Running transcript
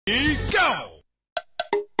Go!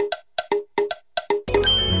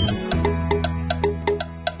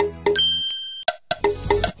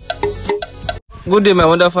 Good day, my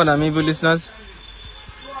wonderful and amiable listeners.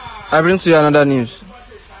 I bring to you another news.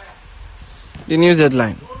 The news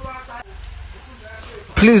headline: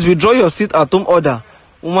 Please withdraw your sit-at-home order.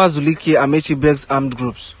 Mbazulike, Ameachi, Bêgs armed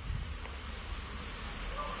groups.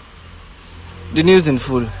 The news in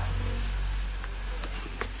full.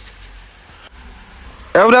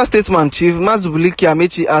 Elder statesman Chief Mbazulike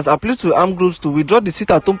Ameachi has appealed to armed groups to withdraw the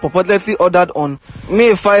sit-at-home purportedly ordered on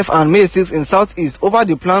May 5 and May 6 in Southeast over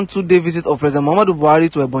the planned two-day visit of President Muhammadu Buhari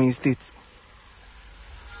to Ebonyi State.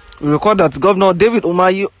 We record that Governor David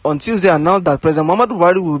Umahi on Tuesday announced that President Muhammadu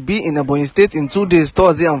Buhari will be in Ebonyi State in 2 days,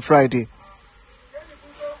 Thursday and Friday.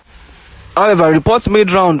 However, reports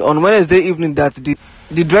made round on Wednesday evening that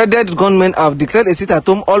the dreaded gunmen have declared a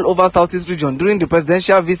sit-at-home all over Southeast region during the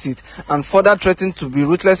presidential visit and further threatened to be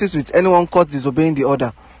ruthless with anyone caught disobeying the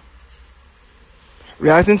order.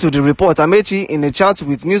 Reacting to the report, Ameachi, in a chat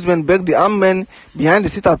with newsmen, begged the armed men behind the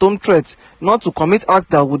sit-at-home threat not to commit acts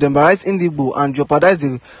that would embarrass Indigbo and jeopardize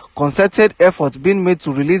the concerted efforts being made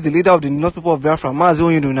to release the leader of the North People of Biafra,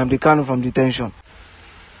 Mbazulike, from detention.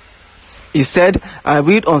 He said, I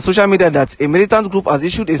read on social media that a militant group has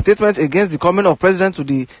issued a statement against the coming of President to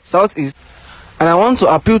the Southeast, and I want to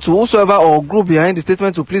appeal to whosoever or group behind the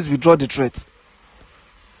statement to please withdraw the threat.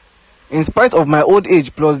 In spite of my old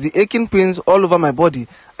age plus the aching pains all over my body,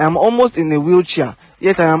 I am almost in a wheelchair,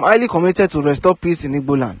 yet I am highly committed to restore peace in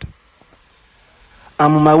Igbo land. I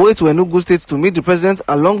am on my way to Enugu State to meet the President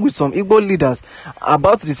along with some Igbo leaders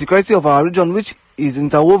about the security of our region, which is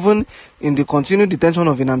interwoven in the continued detention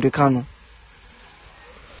of Nnamdi Kanu.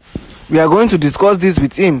 We are going to discuss this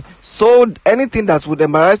with him, so anything that would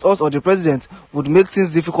embarrass us or the president would make things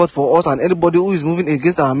difficult for us, and anybody who is moving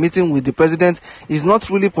against our meeting with the president is not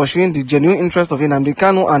really pursuing the genuine interest of Nnamdi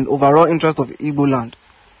Kanu and overall interest of Igbo land.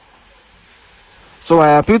 So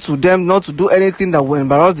I appeal to them not to do anything that will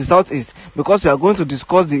embarrass the Southeast, because we are going to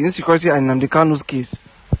discuss the insecurity and Nnamdi Kanu's case.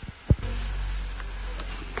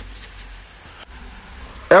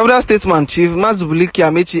 Elder statesman Chief Mbazulike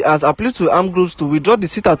Ameachi has appealed to armed groups to withdraw the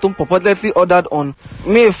sit-at-home purportedly ordered on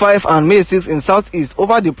May 5 and May 6 in Southeast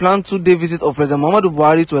over the planned two-day visit of President Muhammadu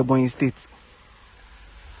Buhari to Ebonyi State.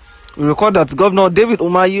 We record that Governor David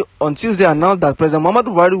Umahi on Tuesday announced that President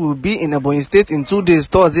Muhammadu Buhari will be in Ebonyi State in 2 days,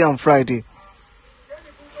 Thursday and Friday.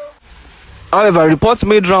 However, reports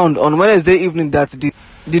made round on Wednesday evening that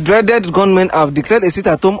the dreaded gunmen have declared a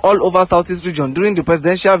sit-at-home all over Southeast region during the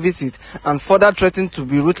presidential visit and further threatened to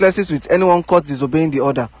be ruthless with anyone caught disobeying the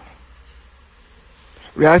order.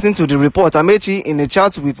 Reacting to the report, Ameachi, in a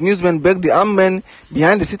chat with newsmen, begged the armed men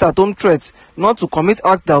behind the sit-at-home threat not to commit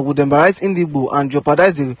acts that would embarrass Indigbo and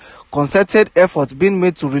jeopardize the concerted efforts being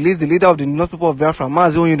made to release the leader of the North People of Biafra,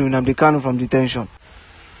 Mbazulike, from detention.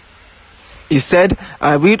 He said,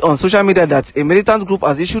 I read on social media that a militant group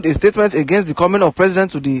has issued a statement against the coming of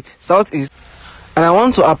President to the Southeast, and I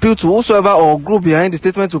want to appeal to whosoever or group behind the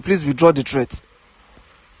statement to please withdraw the threat.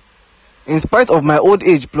 In spite of my old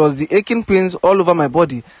age plus the aching pains all over my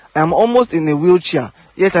body, I am almost in a wheelchair,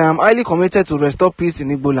 yet I am highly committed to restore peace in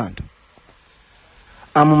Igbo land.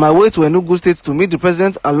 I am on my way to Enugu State to meet the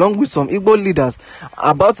President along with some Igbo leaders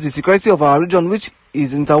about the security of our region, which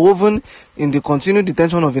is interwoven in the continued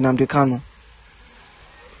detention of Nnamdi Kanu.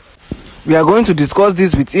 We are going to discuss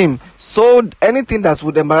this with him, so anything that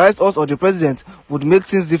would embarrass us or the president would make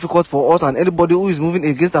things difficult for us, and anybody who is moving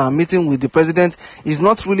against our meeting with the president is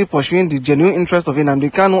not really pursuing the genuine interest of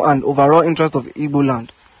Nnamdi Kanu and overall interest of Igbo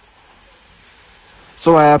land.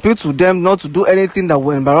 So I appeal to them not to do anything that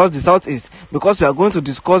will embarrass the Southeast, because we are going to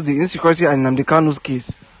discuss the insecurity and Nnamdi Kanu's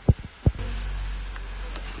case.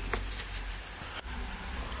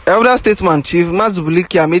 Elder statesman Chief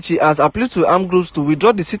Mbazulike Ameachi has appealed to armed groups to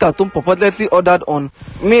withdraw the sit-at-home purportedly ordered on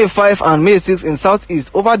May 5 and May 6 in Southeast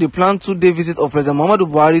over the planned two-day visit of President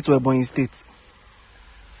Muhammadu Buhari to Ebonyi State.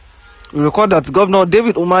 We record that Governor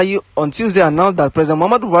David Umahi on Tuesday announced that President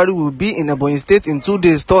Muhammadu Buhari will be in Ebonyi State in 2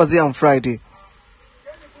 days, Thursday and Friday.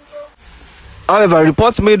 However,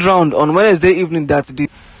 reports made round on Wednesday evening that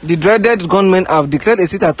the dreaded gunmen have declared a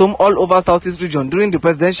sit-at-home all over Southeast region during the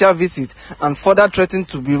presidential visit and further threatened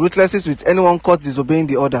to be ruthless with anyone caught disobeying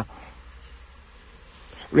the order.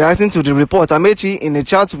 Reacting to the report, Ameachi, in a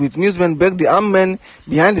chat with newsmen, begged the armed men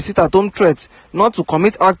behind the sit-at-home threat not to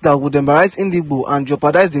commit acts that would embarrass Indigbo and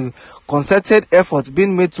jeopardize the concerted efforts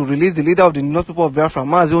being made to release the leader of the North People of Biafra,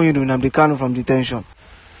 Mbazulike, from detention.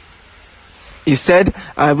 He said,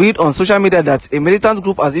 I read on social media that a militant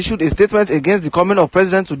group has issued a statement against the coming of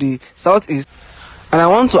President to the Southeast, And I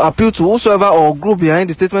want to appeal to whosoever or group behind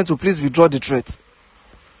the statement to please withdraw the threat.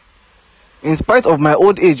 In spite of my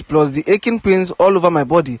old age plus the aching pains all over my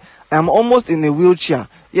body, I am almost in a wheelchair,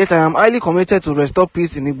 yet I am highly committed to restore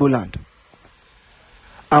peace in Igbo land.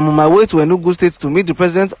 I am on my way to Enugu State to meet the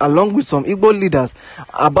president along with some Igbo leaders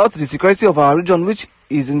about the security of our region, which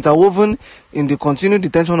is interwoven in the continued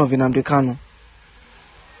detention of Nnamdi Kanu.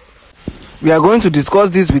 We are going to discuss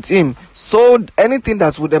this with him, so anything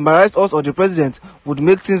that would embarrass us or the president would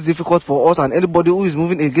make things difficult for us, and anybody who is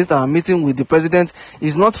moving against our meeting with the president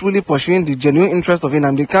is not really pursuing the genuine interest of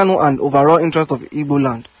Nnamdi Kanu and overall interest of Igbo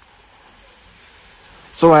land.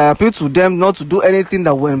 So I appeal to them not to do anything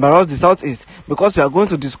that will embarrass the Southeast, because we are going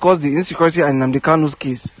to discuss the insecurity and Nnamdi Kanu's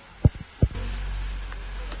case.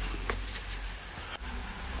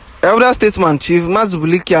 Elder statesman Chief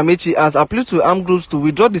Mbazulike Ameachi has appealed to armed groups to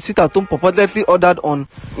withdraw the sit-at-home purportedly ordered on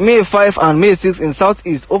May 5 and May 6 in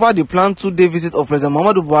Southeast over the planned 2-day visit of President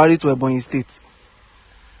Muhammadu Buhari to Ebonyi State.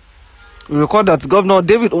 We record that Governor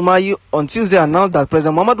David Umahi on Tuesday announced that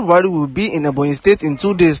President Muhammadu Buhari will be in Ebonyi State in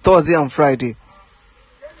 2 days, Thursday and Friday.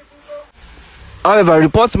 However,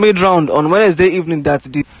 reports made round on Wednesday evening that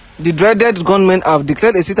the dreaded gunmen have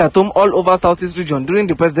declared a sit-at-home all over Southeast region during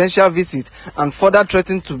the presidential visit and further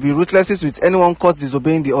threatened to be ruthless with anyone caught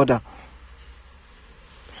disobeying the order.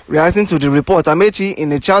 Reacting to the report, Ameachi,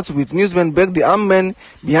 in a chat with newsmen, begged the armed men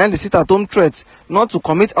behind the sit-at-home threats not to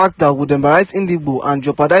commit acts that would embarrass Igbo and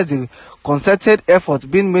jeopardize the concerted efforts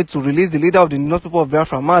being made to release the leader of the indigenous people of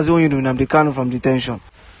Biafra, Nnamdi Kanu, from detention.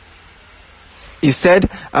 He said,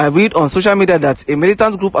 I read on social media that a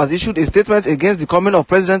militant group has issued a statement against the coming of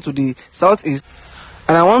president to the Southeast,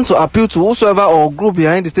 and I want to appeal to whosoever or group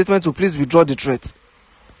behind the statement to please withdraw the threat.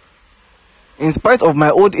 In spite of my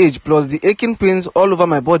old age plus the aching pains all over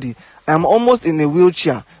my body, I am almost in a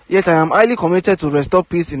wheelchair, yet I am highly committed to restore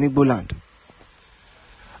peace in Igbo land.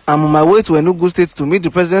 I am on my way to Enugu State to meet the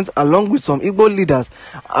president along with some Igbo leaders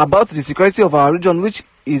about the security of our region, which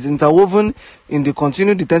is interwoven in the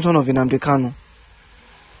continued detention of Nnamdi Kanu.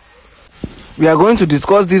 We are going to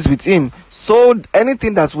discuss this with him, so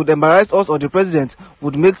anything that would embarrass us or the president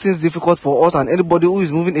would make things difficult for us, and anybody who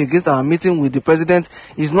is moving against our meeting with the president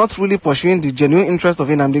is not really pursuing the genuine interest of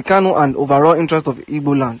Nnamdi Kanu and overall interest of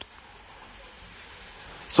Igbo land.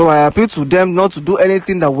 So I appeal to them not to do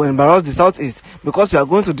anything that will embarrass the Southeast, because we are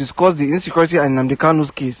going to discuss the insecurity and Nnamdi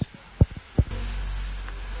Kanu's case.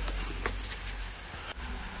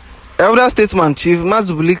 Elder statesman Chief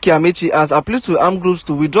Mbazulike Ameachi has appealed to armed groups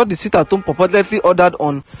to withdraw the sit-at-home purportedly ordered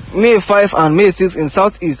on May 5 and May 6 in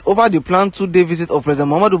Southeast over the planned 2-day visit of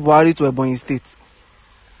President Muhammadu Buhari to Ebonyi State.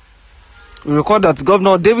 We record that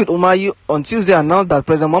Governor David Umahi on Tuesday announced that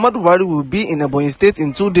President Muhammadu Buhari will be in Ebonyi State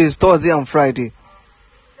in 2 days, Thursday and Friday.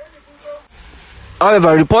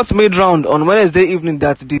 However, reports made round on Wednesday evening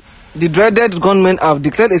that the dreaded gunmen have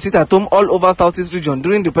declared a sit-at-home all over Southeast region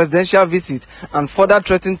during the presidential visit and further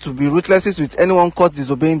threatened to be ruthless with anyone caught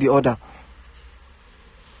disobeying the order.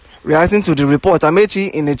 Reacting to the report,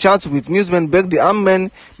 Ameachi, in a chat with newsmen, begged the armed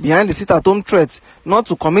men behind the sit-at-home threats not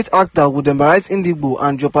to commit acts that would embarrass Igbo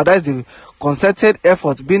and jeopardize the concerted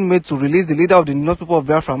efforts being made to release the leader of the indigenous people of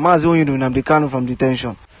Biafra, Nnamdi Kanu, from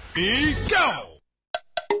detention.